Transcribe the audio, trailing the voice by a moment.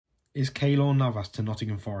Is Keylor Navas to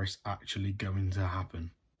Nottingham Forest actually going to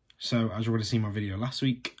happen? So, as you already seen my video last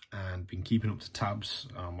week and been keeping up to tabs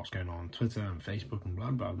on what's going on Twitter and Facebook and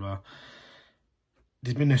blah, blah, blah,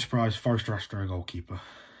 there's been no surprise Forest are after a goalkeeper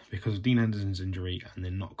because of Dean Henderson's injury, and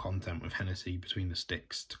they're not content with Hennessy between the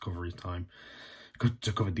sticks to cover his time,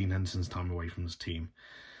 to cover Dean Henderson's time away from his team.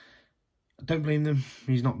 I don't blame them.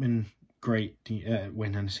 He's not been great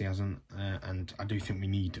when Hennessy hasn't, and I do think we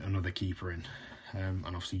need another keeper in. And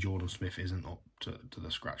obviously Jordan Smith isn't up to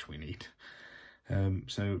the scratch we need.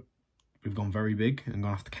 So we've gone very big and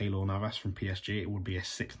gone after Keylor Navas from PSG. It would be a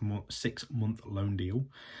six-month loan deal.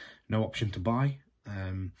 No option to buy.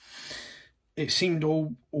 It seemed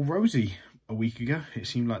all rosy a week ago. It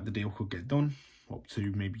seemed like the deal could get done. Up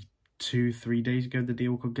to maybe 2-3 days ago, the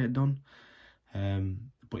deal could get done.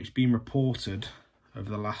 But it's been reported over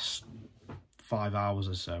the last 5 hours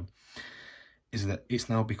or so is that it's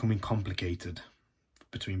now becoming complicated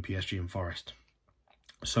between PSG and Forest.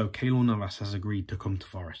 So Keylor Navas has agreed to come to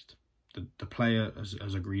Forest. The player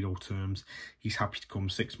has agreed all terms. He's happy to come,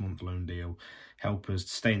 6-month loan deal, help us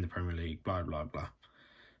stay in the Premier League, blah, blah, blah.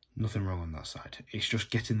 Nothing wrong on that side. It's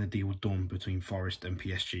just getting the deal done between Forest and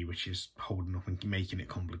PSG, which is holding up and making it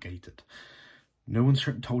complicated. No one's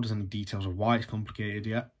told us any details of why it's complicated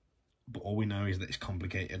yet, but all we know is that it's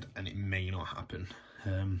complicated and it may not happen.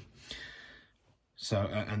 And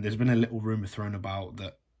there's been a little rumour thrown about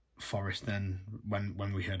that Forest then,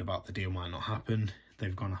 when we heard about the deal might not happen,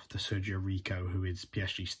 they've gone after Sergio Rico, who is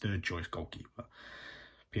PSG's third choice goalkeeper.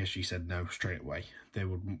 PSG said no straight away. They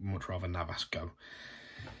would much rather Navas go.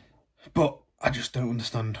 But I just don't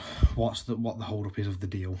understand what the hold up is of the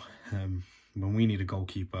deal. When we need a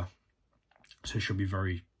goalkeeper, so it should be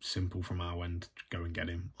very simple from our end. Go and get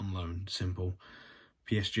him on loan. Simple.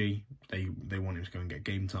 PSG, they want him to go and get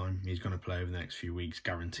game time. He's going to play over the next few weeks,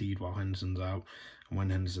 guaranteed, while Henderson's out. And when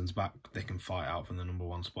Henderson's back, they can fight out for the number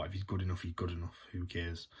 1 spot. If he's good enough, he's good enough. Who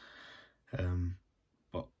cares?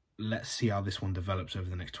 But let's see how this one develops over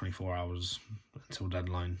the next 24 hours until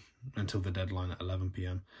the deadline at 11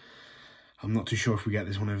 PM. I'm not too sure if we get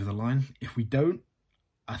this one over the line. If we don't,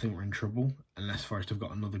 I think we're in trouble, unless Forest have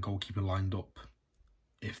got another goalkeeper lined up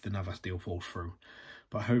if the Navas deal falls through.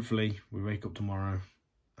 But hopefully we wake up tomorrow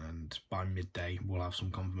and by midday we'll have some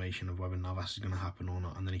confirmation of whether Navas is going to happen or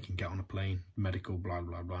not, and then he can get on a plane, medical, blah,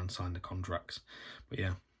 blah, blah, and sign the contracts. But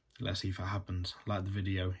yeah, let's see if it happens. Like the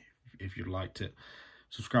video if you liked it.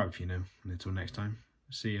 Subscribe if you're new. And until next time,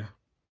 see ya.